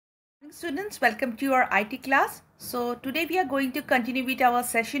Students, welcome to your IT class. So today we are going to continue with our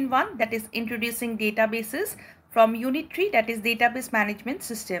session 1, that is introducing databases, from unit 3, that is database management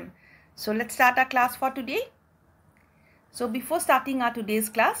system. So let's start our class for today. So before starting our today's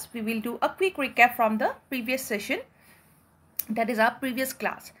class, we will do a quick recap from the previous session, that is our previous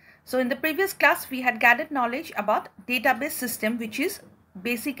class. So in the previous class we had gathered knowledge about database system, which is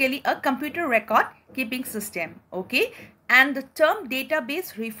basically a computer record keeping system, okay, and the term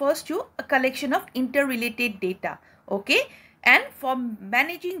database refers to a collection of interrelated data, okay, and for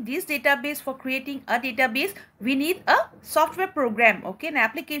managing this database, for creating a database, we need a software program, okay, an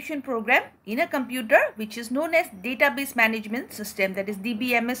application program in a computer which is known as database management system, that is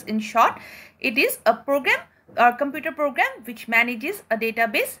DBMS in short. It is a program or computer program which manages a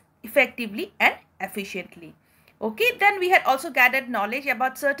database effectively and efficiently. Okay, then we had also gathered knowledge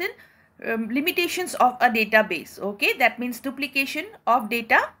about certain limitations of a database. Okay, that means duplication of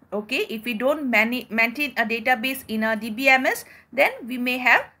data. Okay, if we don't maintain a database in a DBMS, then we may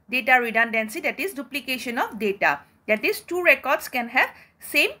have data redundancy, that is duplication of data. That is, two records can have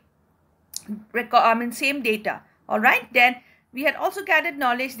same data. All right, then we had also gathered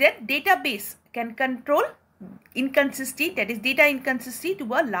knowledge that database can control inconsistency, that is data inconsistency, to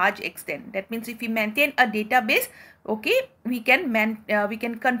a large extent. That means if we maintain a database, okay, we can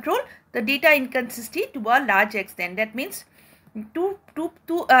control the data inconsistency to a large extent. That means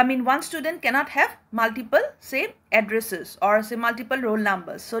one student cannot have multiple, say, addresses or say multiple roll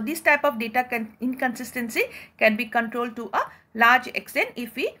numbers. So this type of data inconsistency can be controlled to a large extent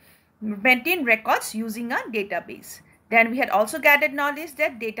if we maintain records using a database. Then we had also gathered knowledge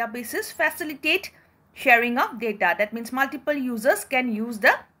that databases facilitate sharing of data. That means multiple users can use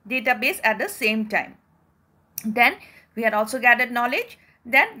the database at the same time. Then we had also gathered knowledge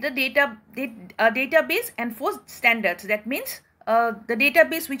that the database enforce standards. That means the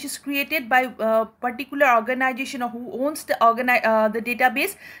database which is created by a particular organization or who owns the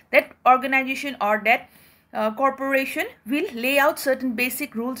database, that organization or that corporation will lay out certain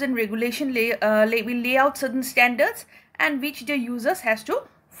basic rules and regulation, will lay out certain standards and which the users has to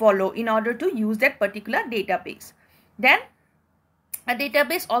follow in order to use that particular database. Then a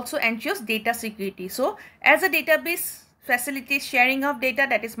database also ensures data security. So as a database facilitates sharing of data,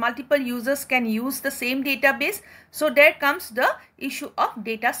 that is multiple users can use the same database, so there comes the issue of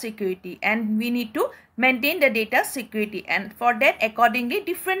data security and we need to maintain the data security, and for that accordingly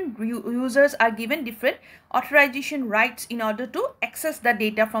different users are given different authorization rights in order to access the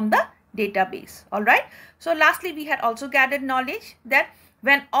data from the database. All right, so lastly we had also gathered knowledge that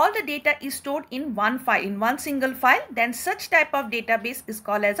when all the data is stored in one file, in one single file, then such type of database is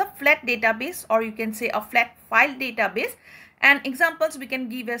called as a flat database, or you can say a flat file database. And examples we can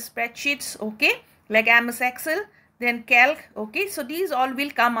give as spreadsheets, okay, like MS Excel, then Calc, okay. So these all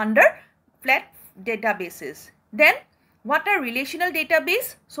will come under flat databases. Then what are relational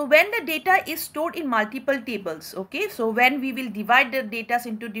database? So when the data is stored in multiple tables, okay, so when we will divide the data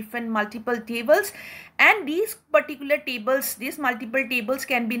into different multiple tables, and these particular tables, these multiple tables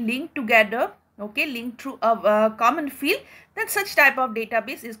can be linked together, okay, linked through a common field, then such type of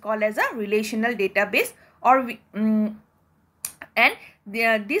database is called as a relational database, or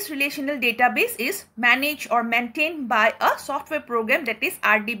this relational database is managed or maintained by a software program, that is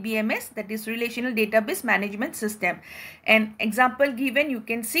RDBMS, that is relational database management system. An example given, you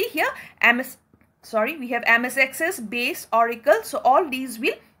can see here, we have MS Access, Base, Oracle. So all these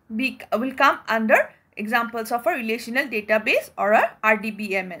will come under examples of a relational database or a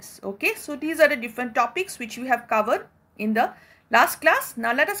RDBMS. Okay, so these are the different topics which we have covered in the last class.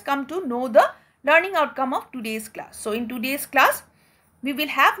 Now let us come to know the learning outcome of today's class. So in today's class we will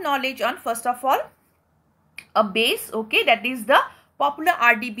have knowledge on, first of all, a base, okay, that is the popular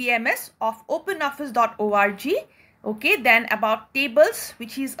RDBMS of openoffice.org, okay. Then about tables,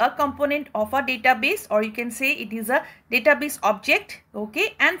 which is a component of a database, or you can say it is a database object,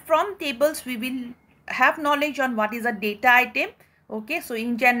 okay. And from tables we will have knowledge on what is a data item, okay. So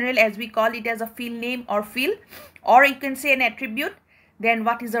in general, as we call it as a field name or field, or you can say an attribute. Then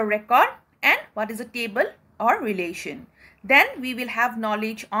what is a record and what is a table or relation. Then we will have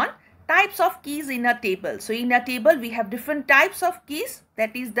knowledge on types of keys in a table. So in a table we have different types of keys,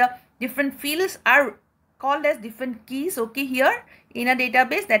 that is the different fields are called as different keys, okay, here in a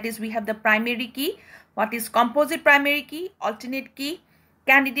database. That is, we have the primary key, what is composite primary key, alternate key,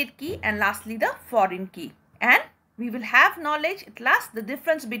 candidate key, and lastly the foreign key. And we will have knowledge at last the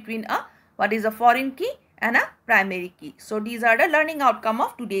difference between what is a foreign key and a primary key. So these are the learning outcome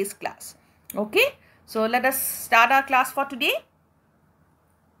of today's class, okay. So let us start our class for today.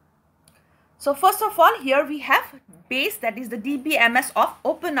 So first of all, here we have base, that is the DBMS of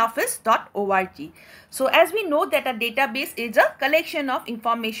openoffice.org. So as we know that a database is a collection of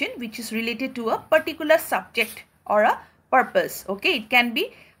information which is related to a particular subject or a purpose. Okay, it can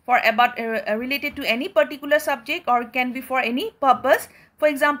be for about related to any particular subject, or it can be for any purpose. For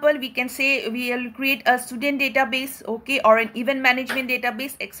example, we can say we will create a student database, okay, or an event management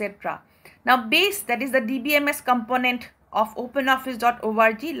database, etc. Now base, that is the DBMS component of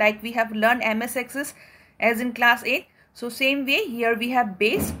openoffice.org, like we have learned MS Access as in class 8. So same way here we have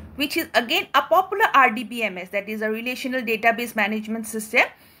base, which is again a popular RDBMS, that is a relational database management system,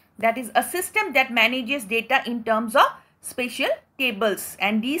 that is a system that manages data in terms of spatial tables,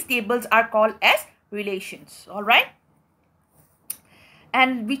 and these tables are called as relations. All right,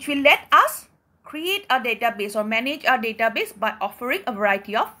 and which will let us create a database or manage our database by offering a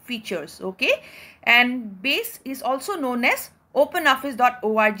variety of features. Okay, and base is also known as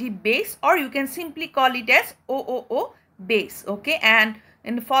openoffice.org base, or you can simply call it as OOO base. Okay, and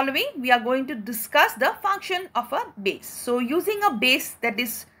in the following we are going to discuss the function of a base. So using a base, that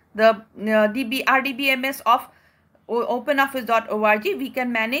is the RDBMS of openoffice.org, we can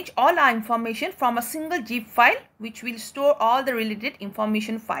manage all our information from a single zip file, which will store all the related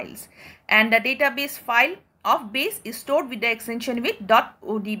information files, and the database file of base is stored with the extension with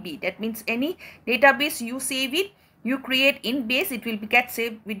 .odb. That means any database you save it, you create in base, it will get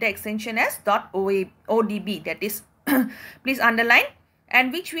saved with the extension as .odb. That is please underline,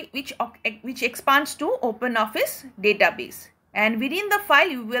 and which expands to OpenOffice database. And within the file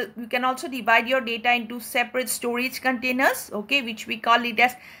you can also divide your data into separate storage containers, okay, which we call it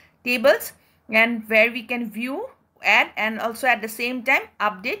as tables, and where we can view, add, and also at the same time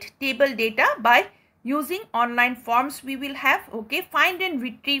update table data by using online forms we will have, okay, find and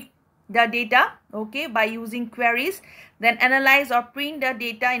retrieve the data, okay, by using queries, then analyze or print the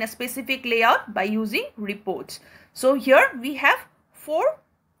data in a specific layout by using reports. So here we have four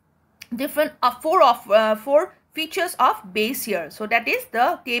features of base here. So that is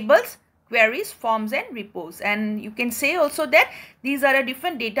the tables, queries, forms, and reports. And you can say also that these are a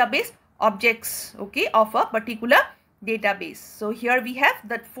different database objects, okay, of a particular database. So here we have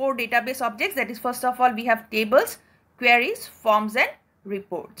the 4 database objects. That is, first of all we have tables, queries, forms, and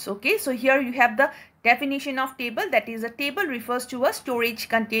reports. Okay, so here you have the definition of table. That is, a table refers to a storage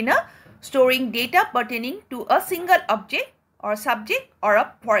container storing data pertaining to a single object or subject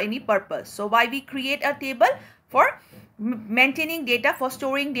or for any purpose. So why we create a table? For maintaining data, for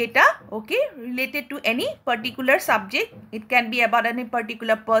storing data, okay, related to any particular subject. It can be about any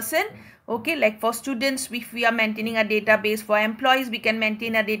particular person, okay, like for students if we are maintaining a database, for employees we can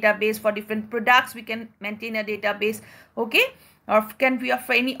maintain a database, for different products we can maintain a database, okay, or can be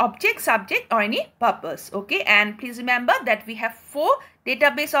for any object, subject, or any purpose. Okay, and please remember that we have 4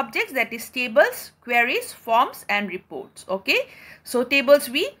 database objects, that is tables, queries, forms, and reports. Okay, so tables,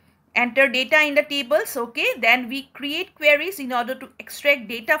 we enter data in the tables, okay, then we create queries in order to extract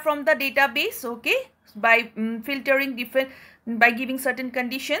data from the database, okay, by filtering different, by giving certain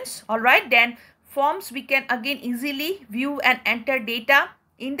conditions. All right, then forms, we can again easily view and enter data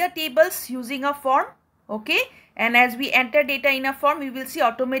in the tables using a form, okay, and as we enter data in a form, we will see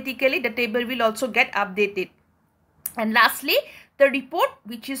automatically the table will also get updated. And lastly, the report,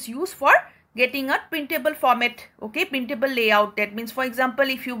 which is used for getting a printable format, okay, printable layout. That means, for example,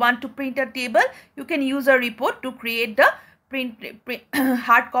 if you want to print a table, you can use a report to create the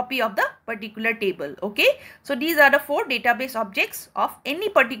hard copy of the particular table. Okay, so these are the 4 database objects of any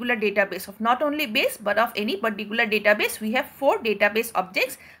particular database, of not only base but of any particular database. We have 4 database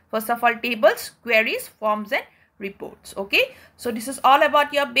objects. First of all, tables, queries, forms, and reports. Okay, so this is all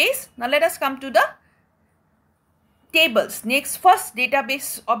about your base. Now let us come to the tables. Next, first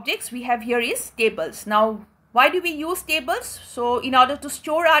database objects we have here is tables. Now why do we use tables? So in order to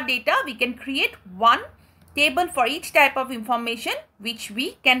store our data, we can create one table for each type of information which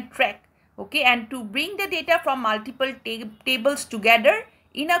we can track. Okay, and to bring the data from multiple tables together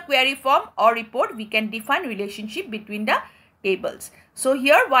in a query form or report, we can define relationship between the tables. So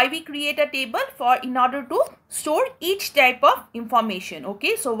here why we create a table? For in order to store each type of information.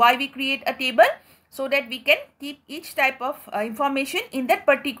 Okay, so why we create a table? So that we can keep each type of information in that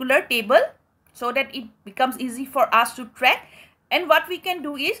particular table, so that it becomes easy for us to track. And what we can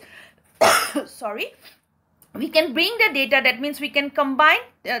do is sorry, we can bring the data. That means we can combine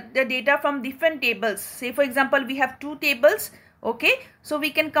the data from different tables. Say for example, we have 2 tables. Okay, so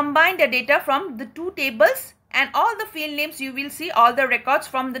we can combine the data from the 2 tables, and all the field names, you will see all the records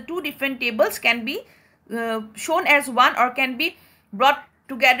from the 2 different tables can be shown as one, or can be brought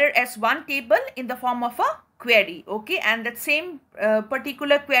together as one table in the form of a query. Okay, and that same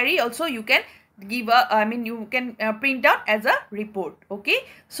particular query also you can give a you can print out as a report. Okay,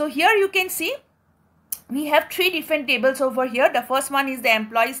 so here you can see we have three different tables over here. The first one is the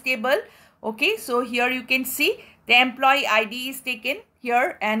employees table. Okay, so here you can see the employee ID is taken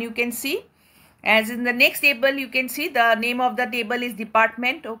here, and you can see as in the next table you can see the name of the table is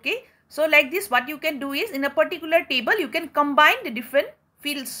department. Okay, so like this what you can do is in a particular table you can combine the different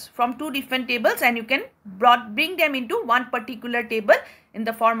fields from two different tables and you can bring them into one particular table in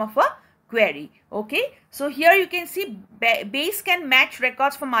the form of a query. Okay, so here you can see base can match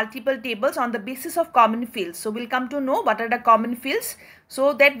records from multiple tables on the basis of common fields. So we'll come to know what are the common fields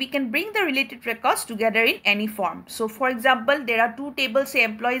so that we can bring the related records together in any form. So for example, there are two tables, say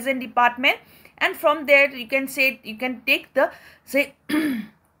employees and department, and from there you can say you can take the say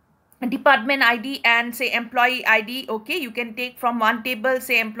department ID and say employee ID. Okay, you can take from one table,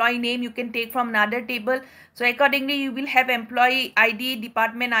 say employee name you can take from another table. So accordingly you will have employee ID,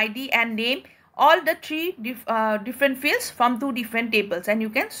 department ID and name, all the three different fields from two different tables, and you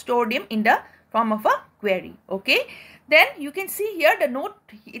can store them in the form of a query. Okay, then you can see here the note,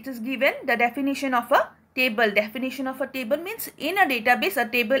 it is given the definition of a table. Definition of a table means in a database a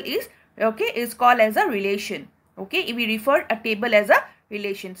table is is called as a relation. Okay, we refer a table as a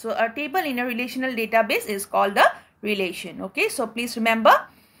relation. So a table in a relational database is called a relation. Okay, so please remember.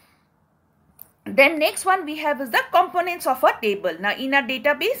 Then next one we have is the components of a table. Now in a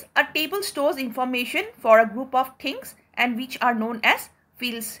database, a table stores information for a group of things and which are known as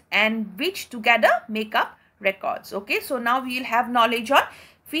fields and which together make up records. Okay, so now we will have knowledge on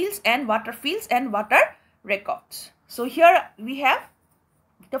fields and what are records. So here we have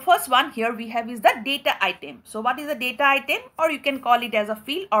the first one here we have is the data item. So what is a data item, or you can call it as a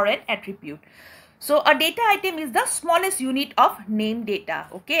field or an attribute. So a data item is the smallest unit of name data.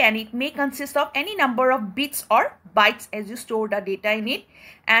 Okay, and it may consist of any number of bits or bytes as you store the data in it.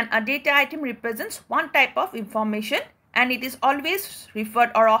 And a data item represents one type of information and it is always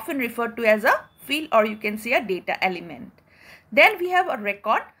referred or often referred to as a field, or you can say a data element. Then we have a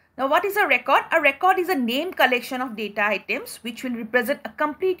record. Now what is a record? A record is a named collection of data items which will represent a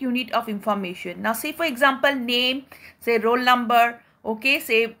complete unit of information. Now say for example name, say roll number, okay,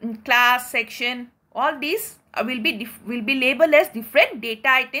 say class, section, all these will be labeled as different data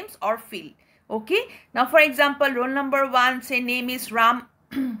items or field. Okay, now for example roll number 1, say name is Ram,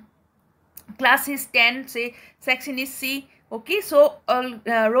 class is 10, say section is C. Okay, so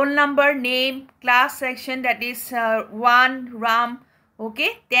roll number, name, class, section, that is 1 Ram,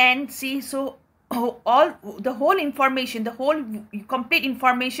 okay, 10 C. So the whole information, the whole complete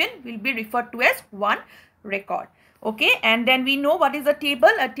information will be referred to as one record. Okay, and then we know what is a table.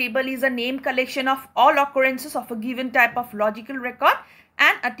 A table is a named collection of all occurrences of a given type of logical record,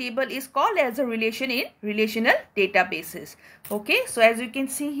 and a table is called as a relation in relational databases. Okay, so as you can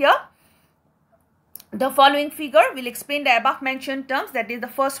see here, the following figure will explain the above mentioned terms. That is the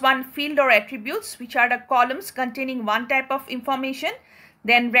first one, field or attributes, which are the columns containing one type of information.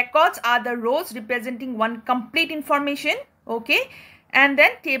 Then records are the rows representing one complete information. Okay, and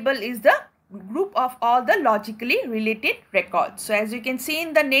then table is the group of all the logically related records. So as you can see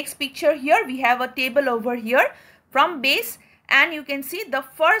in the next picture here, we have a table over here from base, and you can see the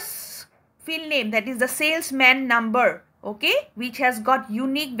first field name, that is the salesman number, okay, which has got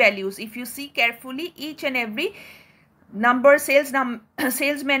unique values. If you see carefully, each and every number,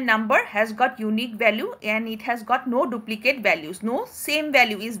 salesman number has got unique value and it has got no duplicate values, no same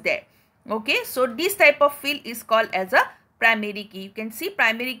value is there. Okay, so this type of field is called as a primary key. You can see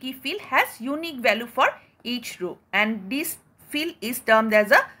primary key field has unique value for each row, and this field is termed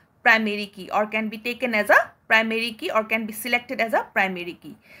as a primary key, or can be taken as a primary key, or can be selected as a primary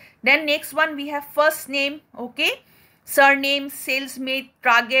key. Then next one we have first name, okay, surname, salesmate,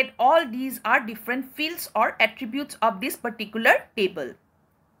 target, all these are different fields or attributes of this particular table.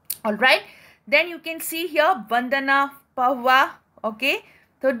 Alright, then you can see here Vandana, Pahwa, okay.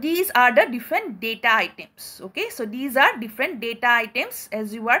 So these are the different data items. Okay, so these are different data items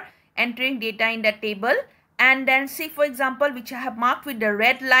as you are entering data in the table. And then see for example, which I have marked with the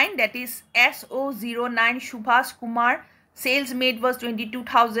red line, that is SO09 Shubhas Kumar, sales made was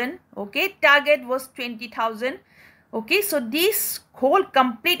 22,000. Okay, target was 20,000. Okay, so this whole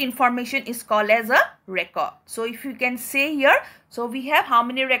complete information is called as a record. So if you can say here, so we have how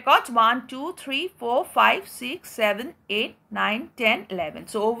many records? 1, 2, 3, 4, 5, 6, 7, 8, 9, 10, 11.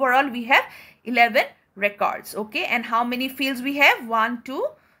 So overall we have 11 records. Okay, and how many fields we have? 1, 2,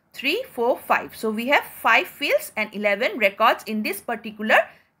 3, 4, 5. So we have 5 fields and 11 records in this particular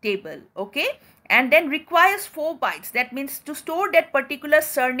table. Okay, and then requires 4 bytes. That means to store that particular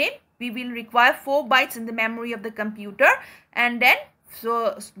surname, we will require 4 bytes in the memory of the computer, and then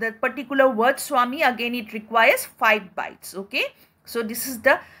so the particular word Swami, again it requires 5 bytes. Okay, so this is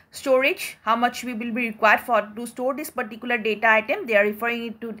the storage, how much we will be required for to store this particular data item. They are referring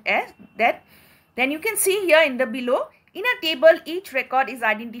it to as that. Then you can see here in the below, in a table each record is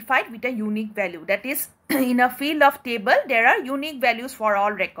identified with a unique value. That is, in a field of table there are unique values for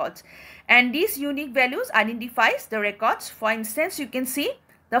all records, and these unique values identifies the records. For instance, you can see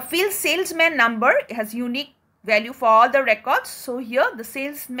the field salesman number has unique value for all the records. So here the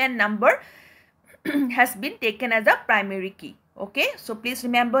salesman number has been taken as a primary key. Okay, so please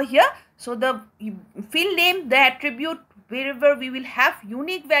remember here, so the field name, the attribute, wherever we will have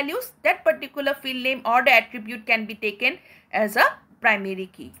unique values, that particular field name or the attribute can be taken as a primary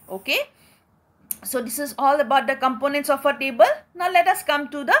key. Okay, so this is all about the components of a table. Now let us come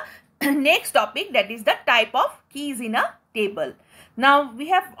to the next topic, that is the type of keys in a table. Now we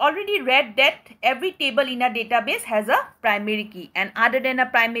have already read that every table in a database has a primary key, and other than a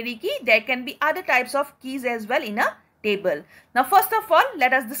primary key there can be other types of keys as well in a table. Now first of all,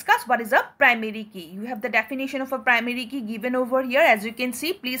 let us discuss what is a primary key. You have the definition of a primary key given over here, as you can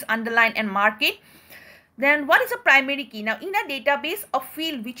see. Please underline and mark it. Then what is a primary key? Now in a database, a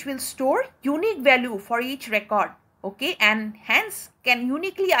field which will store unique value for each record, okay, and hence can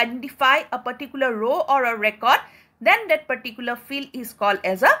uniquely identify a particular row or a record, then that particular field is called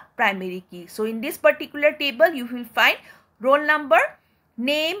as a primary key. So in this particular table you will find roll number,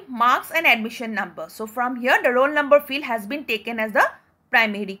 name, marks and admission number. So from here the roll number field has been taken as the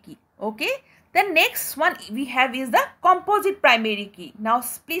primary key. Okay, the next one we have is the composite primary key. Now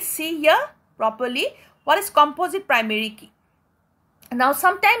please see here properly, what is composite primary key? Now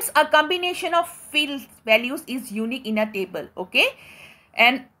sometimes a combination of field values is unique in a table. Okay,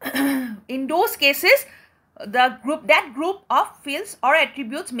 and in those cases that group of fields or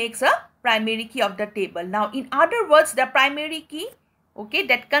attributes makes a primary key of the table. Now in other words, the primary key, okay,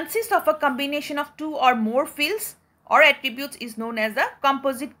 that consists of a combination of 2 or more fields or attributes is known as the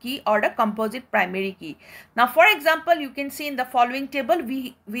composite key or the composite primary key. Now for example, you can see in the following table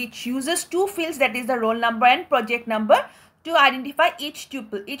which uses 2 fields, that is the roll number and project number, to identify each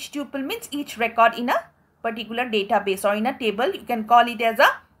tuple. Each tuple means each record in a particular database or in a table. You can call it as a,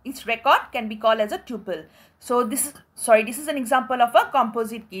 each record can be called as a tuple. So this is an example of a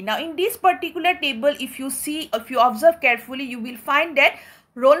composite key. Now in this particular table, if you observe carefully, you will find that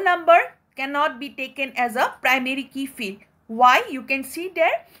roll number cannot be taken as a primary key field. Why? You can see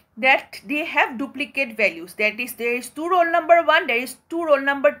there that they have duplicate values. That is, there is 2 roll number 1, there is 2 roll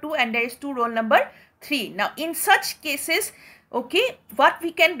number 2 and there is 2 roll number 3. Now in such cases, okay, what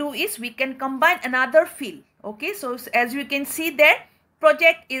we can do is we can combine another field. Okay, so as you can see there,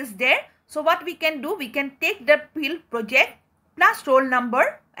 project is there. So what we can do, we can take the field project plus roll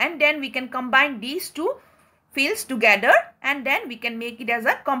number and then we can combine these 2 fields together and then we can make it as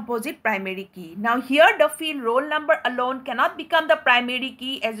a composite primary key. Now here the field roll number alone cannot become the primary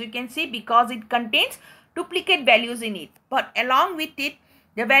key, as you can see, because it contains duplicate values in it. But along with it,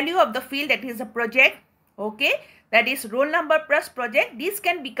 the value of the field, that is a project, okay, that is roll number plus project, this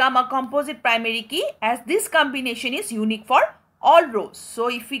can become a composite primary key as this combination is unique for all rows. So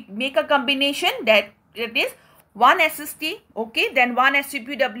if we make a combination that is 1 SST, okay, then 1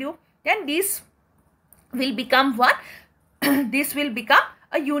 SUPW, then this will become what? This will become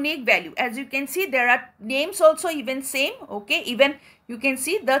a unique value. As you can see, there are names also even same, okay, even you can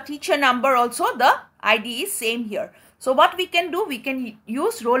see the teacher number also, the ID is same here. So what we can do, we can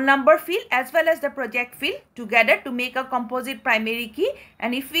use roll number field as well as the project field together to make a composite primary key,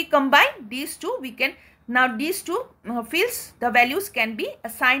 and if we combine these 2, we can, now these 2 fields, the values can be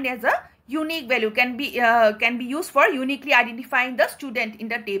assigned as a unique value, can be used for uniquely identifying the student in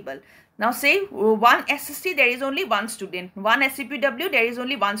the table. Now say 1 SST, there is only 1 student. 1 SCPW, there is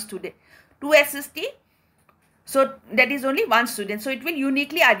only 1 student. 2 SST, so that is only 1 student. So it will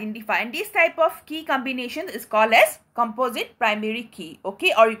uniquely identify, and this type of key combination is called as composite primary key,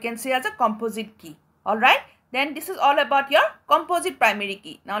 okay, or you can say as a composite key. Alright, then this is all about your composite primary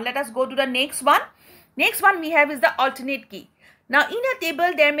key. Now let us go to the next one. Next one we have is the alternate key. Now in a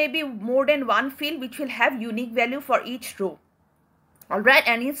table there may be more than 1 field which will have unique value for each row. Alright,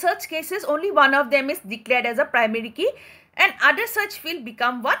 and in such cases only one of them is declared as a primary key and other such field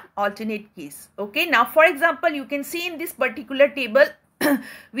become what? Alternate keys. Okay, now for example, you can see in this particular table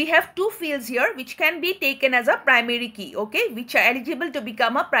we have 2 fields here which can be taken as a primary key, okay, which are eligible to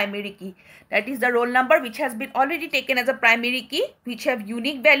become a primary key. That is the roll number which has been already taken as a primary key, which have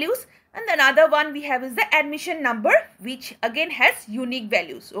unique values, and another one we have is the admission number, which again has unique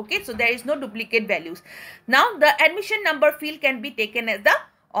values. Okay, so there is no duplicate values. Now the admission number field can be taken as the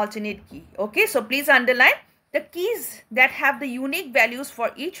alternate key. Okay, so please underline the keys that have the unique values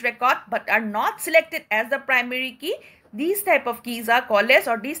for each record but are not selected as the primary key. These type of keys are called as,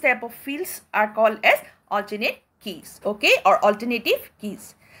 or these type of fields are called as alternate keys. Okay, or alternative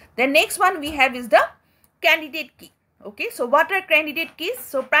keys. The next one we have is the candidate key. Okay, so what are candidate keys?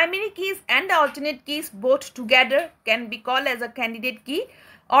 So primary keys and the alternate keys both together can be called as a candidate key,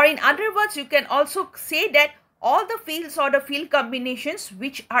 or in other words you can also say that all the fields or the field combinations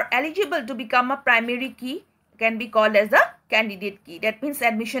which are eligible to become a primary key can be called as the candidate key. That means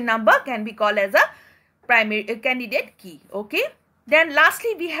admission number can be called as a primary candidate key. Okay, then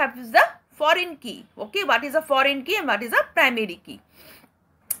lastly we have is the foreign key. Okay, what is a foreign key and what is a primary key?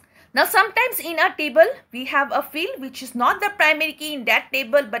 Now sometimes in a table we have a field which is not the primary key in that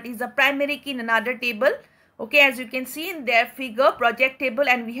table but is a primary key in another table. Okay, as you can see in their figure, project table,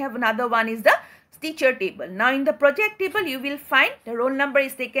 and we have another one is the teacher table. Now in the project table you will find the roll number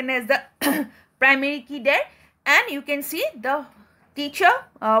is taken as the primary key there, and you can see the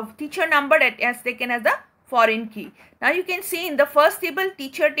teacher number that is taken as the foreign key. Now you can see in the first table,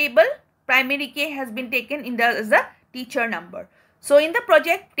 teacher table, primary key has been taken in as the teacher number. So in the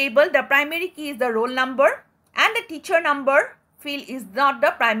project table, the primary key is the roll number and the teacher number field is not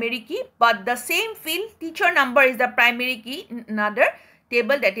the primary key, but the same field teacher number is the primary key in another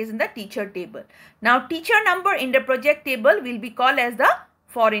table, that is in the teacher table. Now teacher number in the project table will be called as the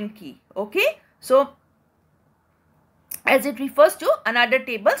foreign key. Okay, so as it refers to another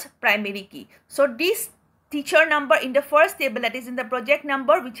table's primary key. So this teacher number in the first table, that is in the project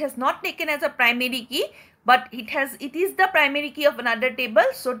number, which has not taken as a primary key, but it is the primary key of another table.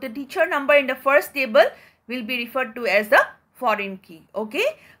 So the teacher number in the first table will be referred to as the foreign key. Okay,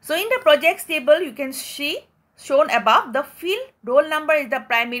 so in the projects table you can see shown above, the field roll number is the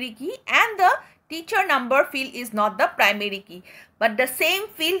primary key and the teacher number field is not the primary key, but the same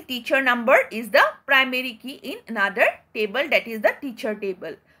field teacher number is the primary key in another table, that is the teacher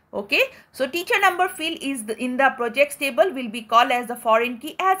table. Okay, so teacher number field is in the projects table will be called as the foreign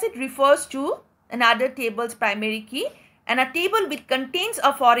key as it refers to another table's primary key, and a table which contains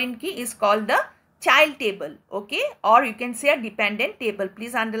a foreign key is called the child table. Okay, or you can say a dependent table.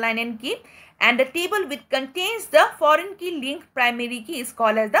 Please underline and keep. And the table which contains the foreign key linked primary key is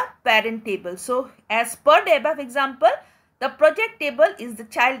called as the parent table. So as per the above example, the project table is the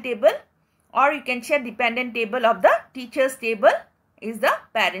child table, or you can say dependent table of the teachers table is the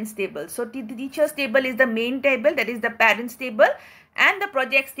parents table. So the teachers table is the main table, that is the parents table, and the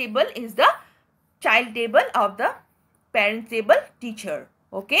projects table is the child table of the parents table teacher.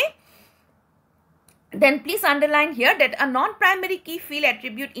 Okay, then please underline here that a non-primary key field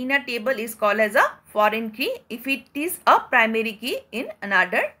attribute in a table is called as a foreign key if it is a primary key in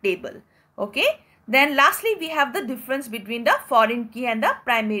another table. Okay, then lastly we have the difference between the foreign key and the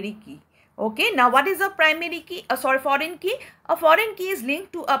primary key. Okay, now what is a primary key? Foreign key. A foreign key is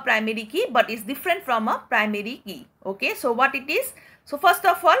linked to a primary key but is different from a primary key. Okay, so what it is? So first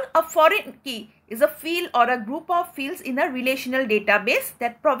of all, a foreign key is a field or a group of fields in a relational database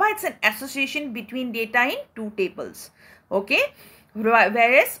that provides an association between data in two tables. Okay,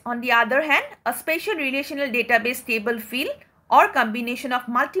 whereas on the other hand, a special relational database table field or combination of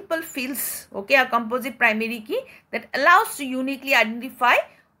multiple fields, okay, a composite primary key that allows to uniquely identify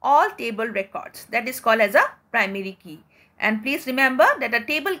all table records, that is called as a primary key. And please remember that a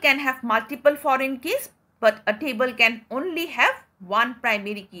table can have multiple foreign keys, but a table can only have one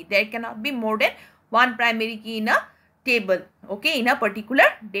primary key. There cannot be more than one primary key in a table, okay, in a particular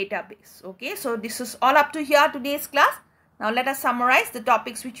database. Okay, so this is all up to here today's class. Now let us summarize the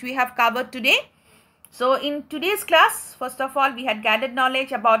topics which we have covered today. So in today's class, first of all, we had gathered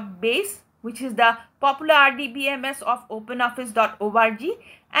knowledge about BASE, which is the popular RDBMS of openoffice.org,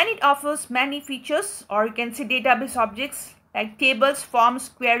 and it offers many features, or you can say database objects like tables, forms,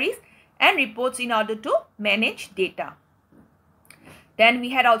 queries and reports in order to manage data. Then we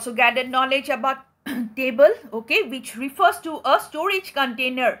had also gathered knowledge about table, okay, which refers to a storage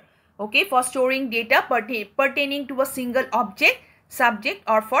container, okay, for storing data pertaining to a single object, subject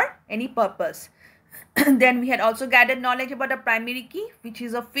or for any purpose. Then we had also gathered knowledge about a primary key, which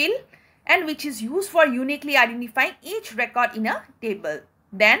is a field and which is used for uniquely identifying each record in a table.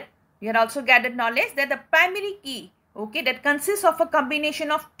 Then we had also gathered knowledge that the primary key, okay, that consists of a combination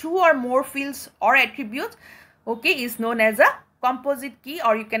of two or more fields or attributes, okay, is known as a composite key,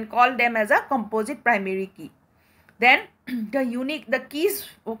 or you can call them as a composite primary key. Then the keys,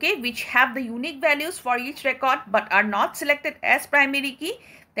 okay, which have the unique values for each record but are not selected as primary key,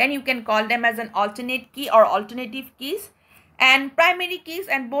 then you can call them as an alternate key or alternative keys. And primary keys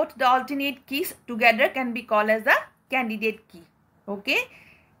and both the alternate keys together can be called as the candidate key. Okay,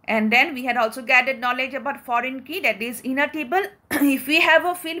 And then we had also gathered knowledge about foreign key, that is in a table. If we have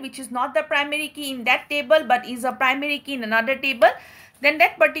a field which is not the primary key in that table but is a primary key in another table, then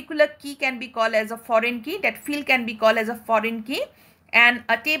that particular key can be called as a foreign key. That field can be called as a foreign key. And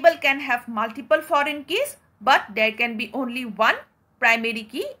a table can have multiple foreign keys, but there can be only one primary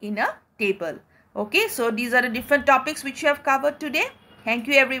key in a table. Okay, so these are the different topics which you have covered today. Thank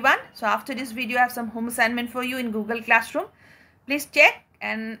you everyone. So after this video, I have some home assignment for you in Google Classroom. Please check,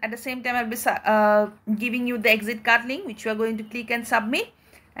 and at the same time I'll be giving you the exit card link which you are going to click and submit.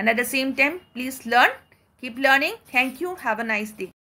 And at the same time, please learn, keep learning. Thank you. Have a nice day.